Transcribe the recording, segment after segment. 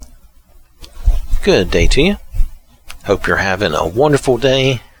Good day to you. Hope you're having a wonderful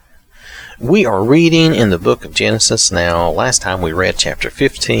day. We are reading in the book of Genesis now. Last time we read chapter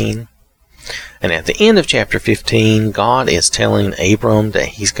 15. And at the end of chapter 15, God is telling Abram that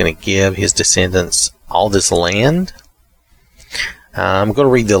he's going to give his descendants all this land. I'm going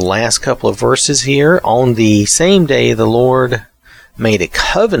to read the last couple of verses here. On the same day, the Lord made a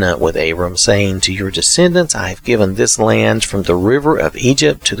covenant with Abram, saying, "To your descendants I have given this land from the river of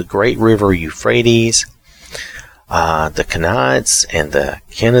Egypt to the great river Euphrates, the Canaanites and the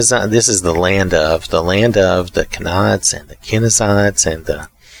Kenizzites." This is the land of the Canaanites and the Kenizzites and the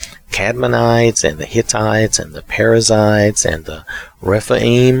Cadmonites and the Hittites and the Perizzites and the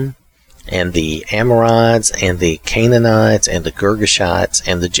Rephaim and the Amorites and the Canaanites and the Girgashites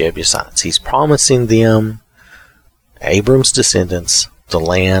and the Jebusites. He's promising them, Abram's descendants, the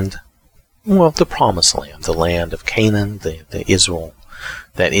land, the promised land, the land of Canaan, the Israel,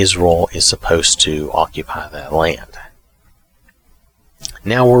 that Israel is supposed to occupy that land.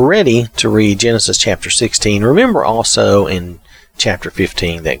 Now we're ready to read Genesis chapter 16. Remember also in chapter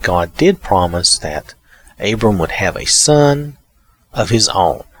 15 that God did promise that Abram would have a son of his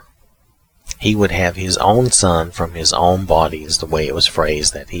own. He would have his own son from his own body, is the way it was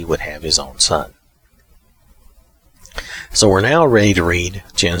phrased, that he would have his own son. So we're now ready to read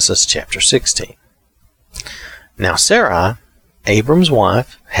Genesis chapter 16. Now Sarai, Abram's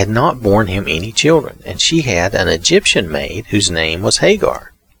wife, had not borne him any children, and she had an Egyptian maid whose name was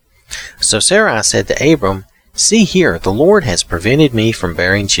Hagar. So Sarai said to Abram, "See here, the Lord has prevented me from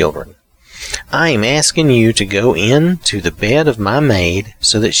bearing children. I am asking you to go in to the bed of my maid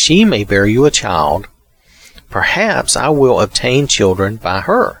so that she may bear you a child. Perhaps I will obtain children by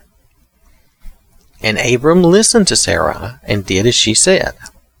her." And Abram listened to Sarai and did as she said.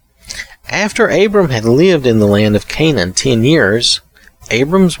 After Abram had lived in the land of Canaan 10 years,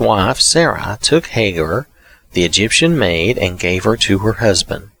 Abram's wife Sarai took Hagar, the Egyptian maid, and gave her to her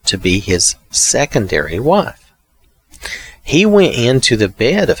husband to be his secondary wife. He went into the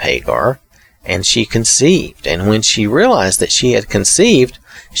bed of Hagar, and she conceived. And when she realized that she had conceived,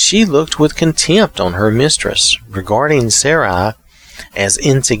 she looked with contempt on her mistress, regarding Sarai as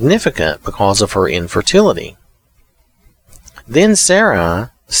insignificant because of her infertility. Then Sarai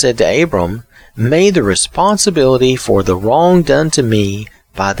said to Abram, "May the responsibility for the wrong done to me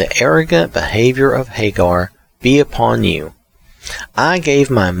by the arrogant behavior of Hagar be upon you. I gave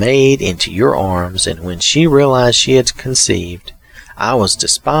my maid into your arms, and when she realized she had conceived, I was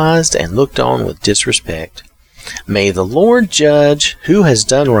despised and looked on with disrespect. May the Lord judge who has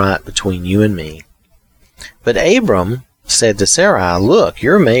done right between you and me." But Abram said to Sarai, "Look,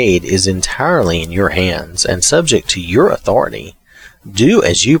 your maid is entirely in your hands and subject to your authority. Do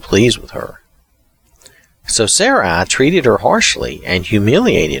as you please with her." So Sarai treated her harshly and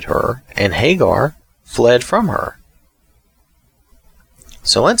humiliated her, and Hagar fled from her.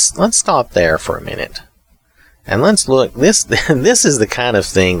 So let's stop there for a minute. And let's look, this is the kind of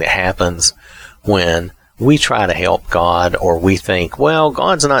thing that happens when we try to help God, or we think, well,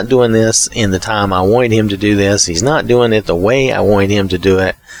 God's not doing this in the time I wanted him to do this. He's not doing it the way I wanted him to do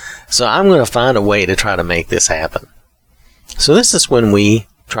it. So I'm going to find a way to try to make this happen. So this is when we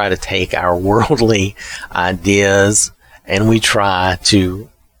try to take our worldly ideas and we try to,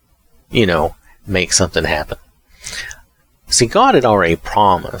 make something happen. See, God had already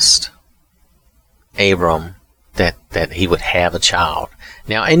promised Abram that he would have a child.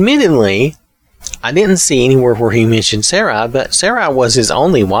 Now, admittedly, I didn't see anywhere where he mentioned Sarai, but Sarai was his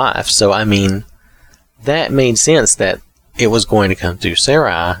only wife, so that made sense that it was going to come through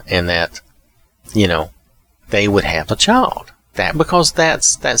Sarai, and that, they would have a child. Because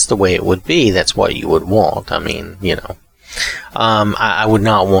that's the way it would be. That's what you would want. I would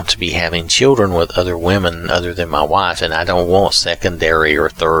not want to be having children with other women other than my wife, and I don't want secondary or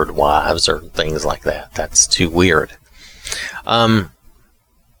third wives or things like that. That's too weird.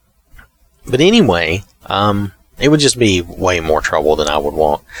 But anyway, it would just be way more trouble than I would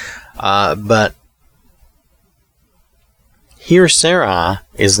want. But here Sarai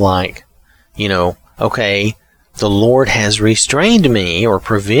is like, okay, the Lord has restrained me or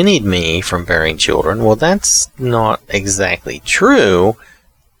prevented me from bearing children. Well, that's not exactly true.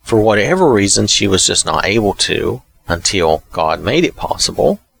 For whatever reason, she was just not able to until God made it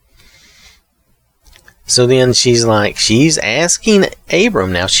possible. So then she's asking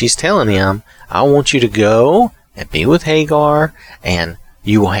Abram, now she's telling him, I want you to go and be with Hagar, and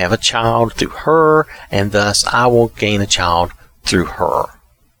you will have a child through her, and thus I will gain a child through her.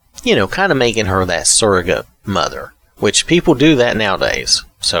 Kind of making her that surrogate mother, which people do that nowadays.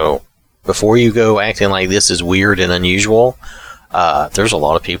 So before you go acting like this is weird and unusual, There's a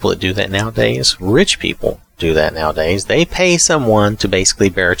lot of people that do that nowadays. Rich people do that nowadays. They pay someone to basically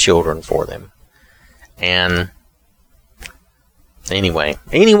bear children for them. And anyway,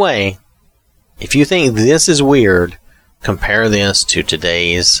 if you think this is weird, compare this to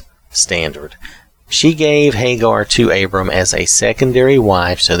today's standard. She gave Hagar to Abram as a secondary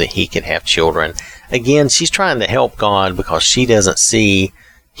wife so that he could have children. Again, she's trying to help God because she doesn't see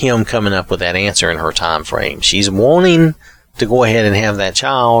him coming up with that answer in her time frame. She's wanting to go ahead and have that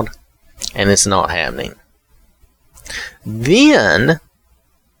child, and it's not happening. Then,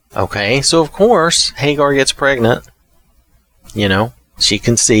 okay, so of course, Hagar gets pregnant. She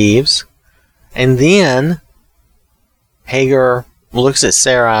conceives. And then Hagar looks at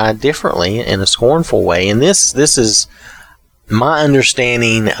Sarai differently in a scornful way. And this is my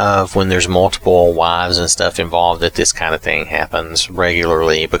understanding of when there's multiple wives and stuff involved, that this kind of thing happens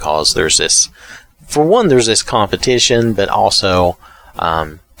regularly, because there's this, for one, there's this competition, but also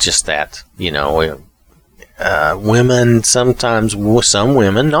just that, women sometimes, some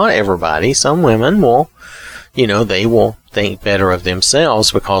women, not everybody, some women will, they will think better of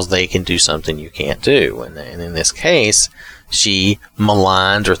themselves because they can do something you can't do. And in this case, she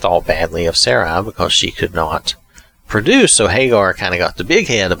maligned or thought badly of Sarai because she could not produce. So Hagar kind of got the big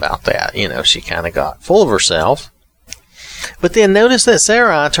head about that. She kind of got full of herself. But then notice that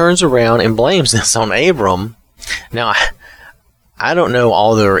Sarai turns around and blames this on Abram. Now, I don't know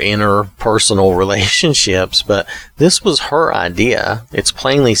all their interpersonal relationships, but this was her idea. It's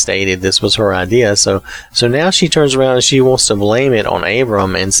plainly stated this was her idea. So now she turns around and she wants to blame it on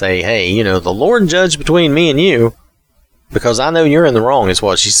Abram and say, hey, the Lord judged between me and you because I know you're in the wrong, is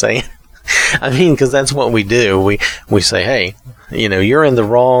what she's saying. I mean, because that's what we do. We say, hey, you're in the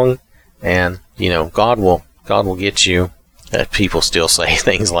wrong, and, God will get you. People still say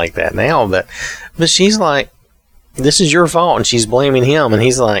things like that now, but she's like, this is your fault, and she's blaming him, and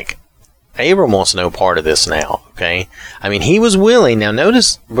he's like, Abram wants no part of this now, okay? I mean, he was willing. Now,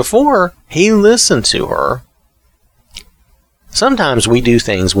 notice, before, he listened to her. Sometimes we do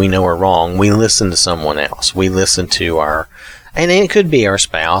things we know are wrong. We listen to someone else. We listen to and it could be our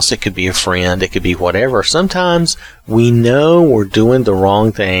spouse, it could be a friend, it could be whatever. Sometimes we know we're doing the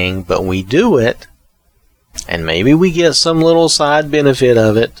wrong thing, but we do it, and maybe we get some little side benefit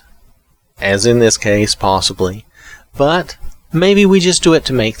of it, as in this case, possibly. But maybe we just do it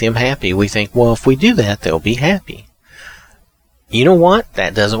to make them happy. We think, well, if we do that, they'll be happy. You know what?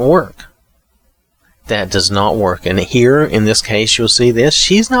 That doesn't work. That does not work. And here, in this case, you'll see this.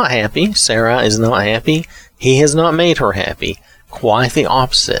 She's not happy. Sarah is not happy. He has not made her happy. Quite the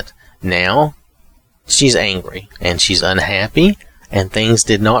opposite. Now, she's angry, and she's unhappy, and things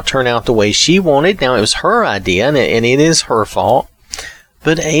did not turn out the way she wanted. Now, it was her idea, and it is her fault.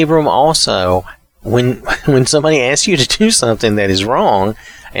 But Abram also, when somebody asks you to do something that is wrong,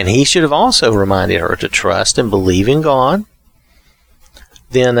 and he should have also reminded her to trust and believe in God,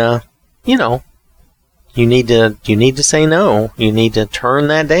 then, you need to say no. You need to turn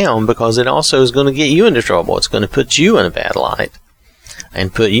that down, because it also is going to get you into trouble. It's going to put you in a bad light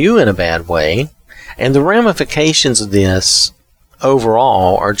and put you in a bad way. And the ramifications of this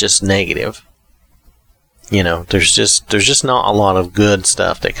overall are just negative. There's just not a lot of good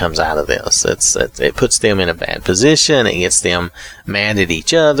stuff that comes out of this. It puts them in a bad position. It gets them mad at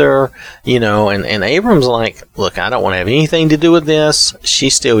each other, and Abram's like, look, I don't want to have anything to do with this.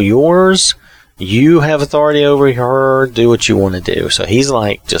 She's still yours. You have authority over her. Do what you want to do. So he's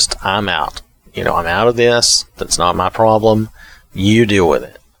like, I'm out. I'm out of this. That's not my problem. You deal with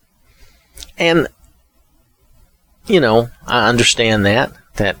it. And, I understand that,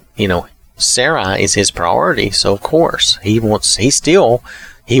 Sarai is his priority. So of course he wants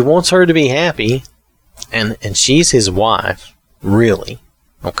her to be happy, and she's his wife, really.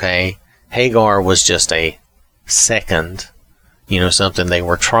 Okay. Hagar was just a second, something they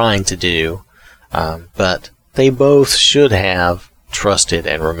were trying to do. But they both should have trusted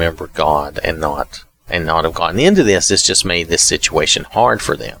and remembered God and not have gotten into this. This just made this situation hard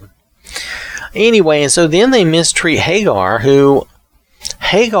for them. Anyway, and so then they mistreat Hagar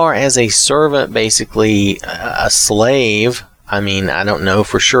as a servant, basically a slave. I mean, I don't know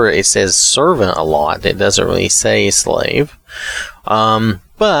for sure. It says servant a lot. It doesn't really say slave.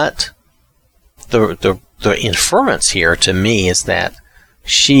 But the inference here to me is that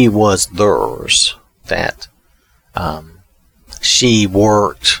she was theirs, that she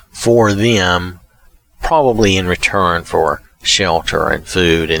worked for them, probably in return for shelter and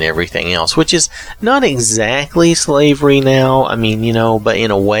food and everything else, which is not exactly slavery now. I mean, but in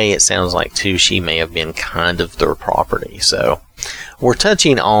a way it sounds like too she may have been kind of their property. So we're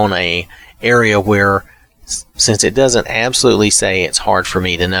touching on a area where since it doesn't absolutely say, it's hard for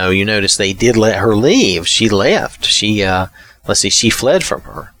me to know. You notice they did let her leave. She left. She fled from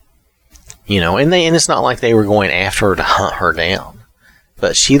her. And it's not like they were going after her to hunt her down.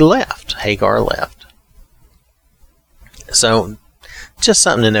 But she left. Hagar left. So, just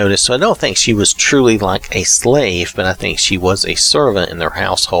something to notice. So I don't think she was truly like a slave, but I think she was a servant in their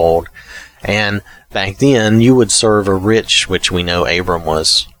household. And back then, you would serve a rich, which we know Abram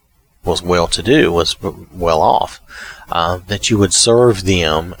was well-to-do, was well off, that you would serve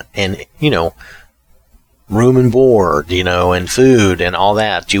them and, room and board, and food and all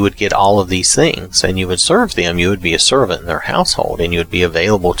that. You would get all of these things and you would serve them. You would be a servant in their household and you would be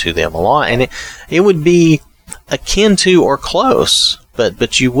available to them a lot. And it would be akin to or close,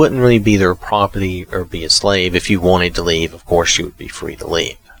 but you wouldn't really be their property or be a slave. If you wanted to leave, of course, you would be free to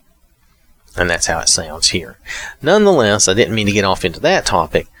leave. And that's how it sounds here. Nonetheless, I didn't mean to get off into that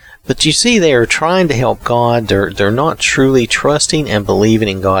topic, but you see they are trying to help God. They're not truly trusting and believing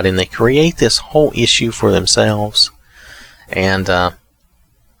in God, and they create this whole issue for themselves. And,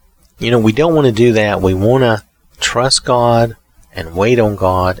 we don't want to do that. We want to trust God and wait on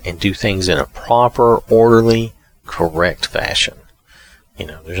God and do things in a proper, orderly, correct fashion.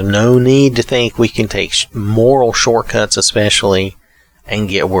 There's no need to think we can take moral shortcuts, especially, and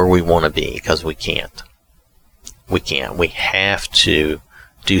get where we want to be, because we can't. We can't. We have to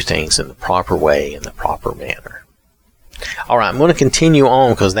do things in the proper way, in the proper manner. Alright, I'm going to continue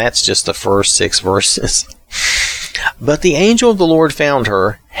on, because that's just the first 6 verses. But the angel of the Lord found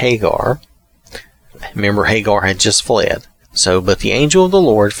her, Hagar. Remember, Hagar had just fled. But the angel of the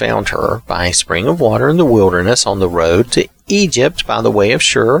Lord found her by a spring of water in the wilderness on the road to Egypt by the way of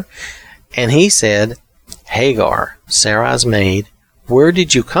Shur. And he said, Hagar, Sarai's maid, where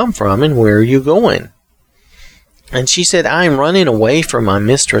did you come from and where are you going? And she said, I am running away from my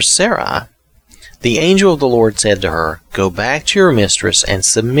mistress Sarai. The angel of the Lord said to her, go back to your mistress and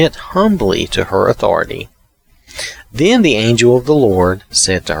submit humbly to her authority. Then the angel of the Lord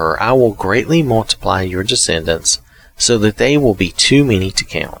said to her, I will greatly multiply your descendants, so that they will be too many to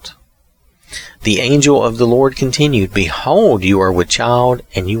count. The angel of the Lord continued, behold, you are with child,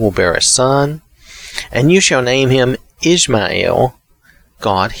 and you will bear a son, and you shall name him Ishmael.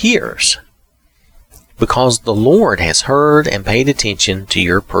 God hears, because the Lord has heard and paid attention to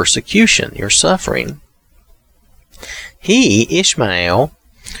your persecution, your suffering. He, Ishmael,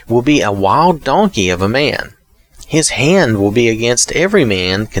 will be a wild donkey of a man. His hand will be against every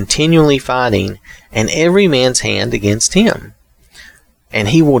man, continually fighting, and every man's hand against him. And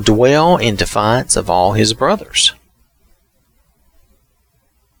he will dwell in defiance of all his brothers.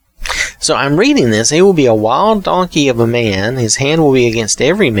 So I'm reading this. He will be a wild donkey of a man. His hand will be against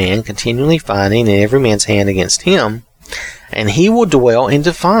every man, continually fighting, and every man's hand against him. And he will dwell in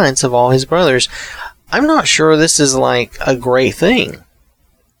defiance of all his brothers. I'm not sure this is like a great thing.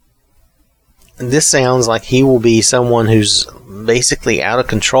 This sounds like he will be someone who's basically out of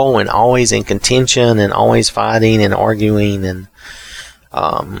control and always in contention and always fighting and arguing, and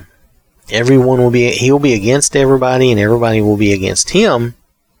he will be against everybody and everybody will be against him,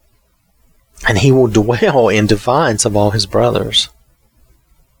 and he will dwell in defiance of all his brothers.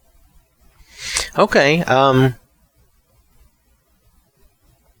 Okay,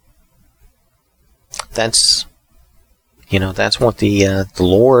 that's what the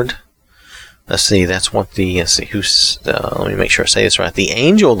Lord. Let's see, that's what let me make sure I say this right. The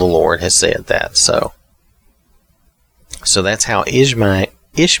angel of the Lord has said that, so that's how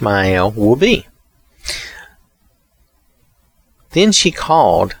Ishmael will be. Then she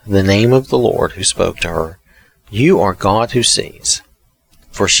called the name of the Lord who spoke to her, you are God who sees.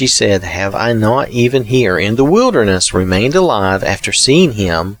 For she said, have I not even here in the wilderness remained alive after seeing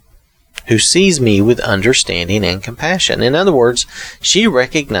him who sees me with understanding and compassion? In other words, she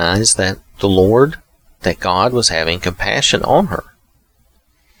recognized that that God was having compassion on her.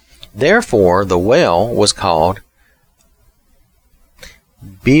 Therefore, the well was called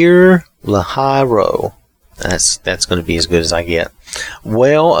Bir Lahai-Roi. That's going to be as good as I get.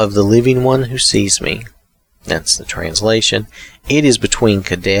 Well of the living one who sees me. That's the translation. It is between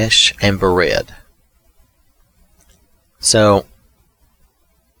Kadesh and Bered. So,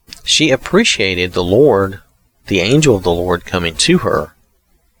 she appreciated the Lord, the angel of the Lord, coming to her.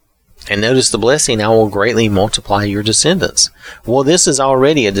 And notice the blessing, I will greatly multiply your descendants. Well, this is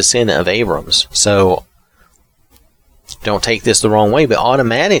already a descendant of Abram's, so don't take this the wrong way, but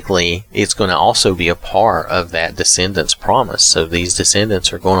automatically it's going to also be a part of that descendant's promise. So these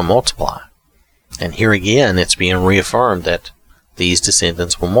descendants are going to multiply. And here again, it's being reaffirmed that these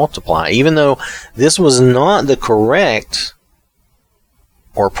descendants will multiply. Even though this was not the correct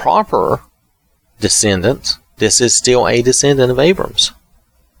or proper descendants. This is still a descendant of Abram's.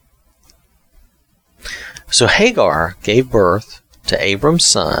 So Hagar gave birth to Abram's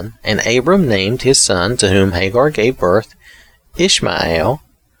son, and Abram named his son to whom Hagar gave birth Ishmael.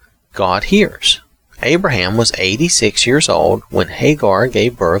 God hears. Abraham was 86 years old when Hagar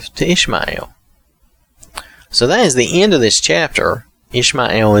gave birth to Ishmael. So that is the end of this chapter.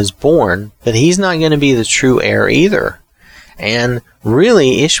 Ishmael is born, but he's not going to be the true heir either. And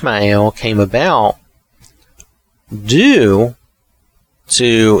really, Ishmael came about due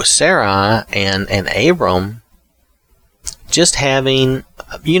to Sarai and Abram just having,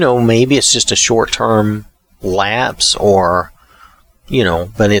 maybe it's just a short-term lapse, or,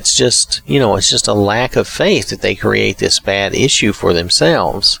 but it's just, it's just a lack of faith that they create this bad issue for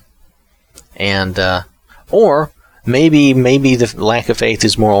themselves. And, or maybe the lack of faith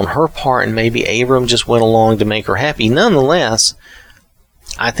is more on her part, and maybe Abram just went along to make her happy. Nonetheless,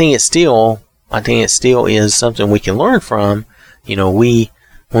 I think it still is something we can learn from.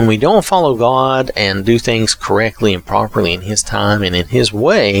 When we don't follow God and do things correctly and properly in His time and in His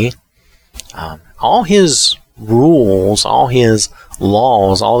way, all His rules, all His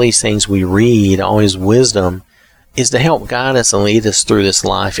laws, all these things we read, all His wisdom is to help guide us and lead us through this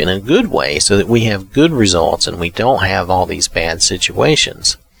life in a good way so that we have good results and we don't have all these bad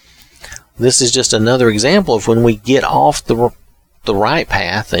situations. This is just another example of when we get off the right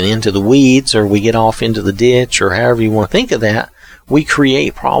path and into the weeds, or we get off into the ditch, or however you want to think of that, we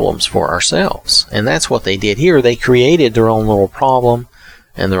create problems for ourselves. And that's what they did here. They created their own little problem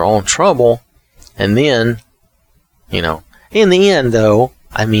and their own trouble. And then, in the end, though,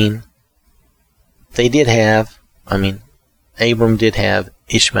 they did have, Abram did have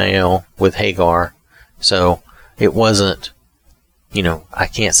Ishmael with Hagar. So it wasn't, I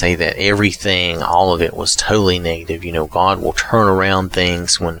can't say that everything, all of it was totally negative. God will turn around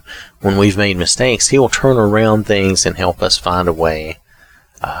things when we've made mistakes. He'll turn around things and help us find a way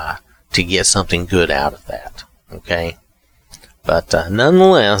to get something good out of that. Okay? But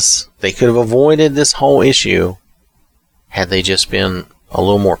nonetheless, they could have avoided this whole issue had they just been a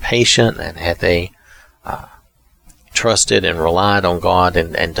little more patient, and had they trusted and relied on God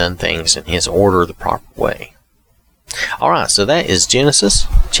and done things in His order the proper way. Alright, so that is Genesis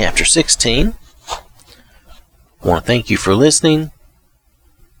chapter 16. I want to thank you for listening.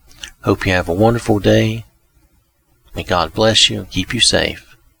 Hope you have a wonderful day. May God bless you and keep you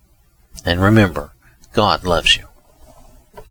safe. And remember, God loves you.